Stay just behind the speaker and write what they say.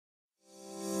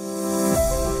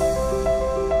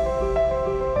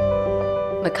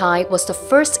Mackay was the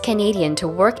first Canadian to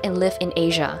work and live in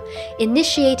Asia,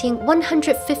 initiating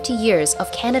 150 years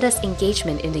of Canada's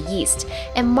engagement in the East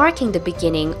and marking the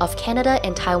beginning of Canada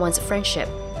and Taiwan's friendship.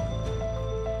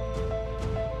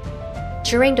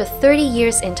 During the 30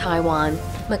 years in Taiwan,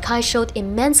 Mackay showed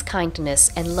immense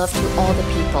kindness and love to all the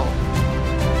people.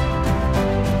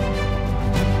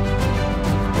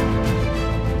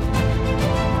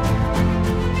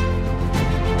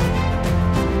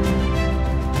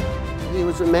 He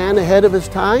was a man ahead of his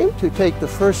time to take the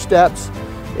first steps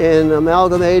in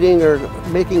amalgamating or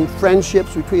making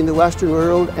friendships between the Western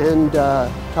world and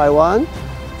Taiwan,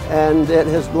 and it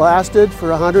has lasted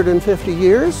for 150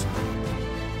 years.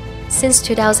 Since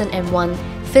 2001,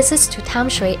 visits to Tam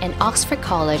Shui and Oxford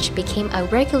College became a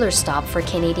regular stop for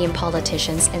Canadian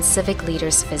politicians and civic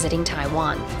leaders visiting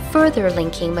Taiwan, further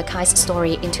linking Mackay's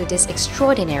story into this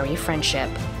extraordinary friendship.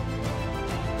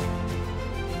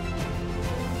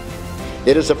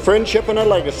 It is a friendship and a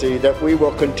legacy that we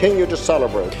will continue to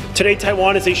celebrate. Today,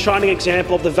 Taiwan is a shining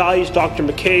example of the values Dr.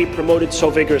 Mackay promoted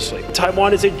so vigorously.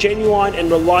 Taiwan is a genuine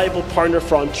and reliable partner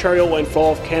for Ontario and for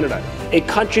all of Canada, a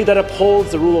country that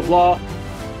upholds the rule of law.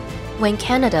 When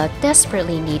Canada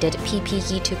desperately needed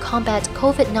PPE to combat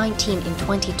COVID-19 in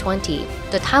 2020,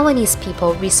 the Taiwanese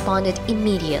people responded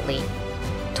immediately.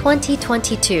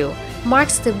 2022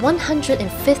 marks the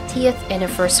 150th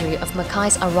anniversary of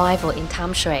Mackay's arrival in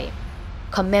Tam Shui.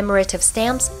 Commemorative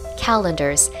stamps,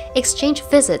 calendars, exchange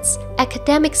visits,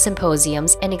 academic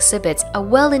symposiums, and exhibits are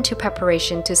well into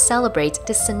preparation to celebrate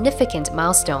this significant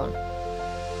milestone.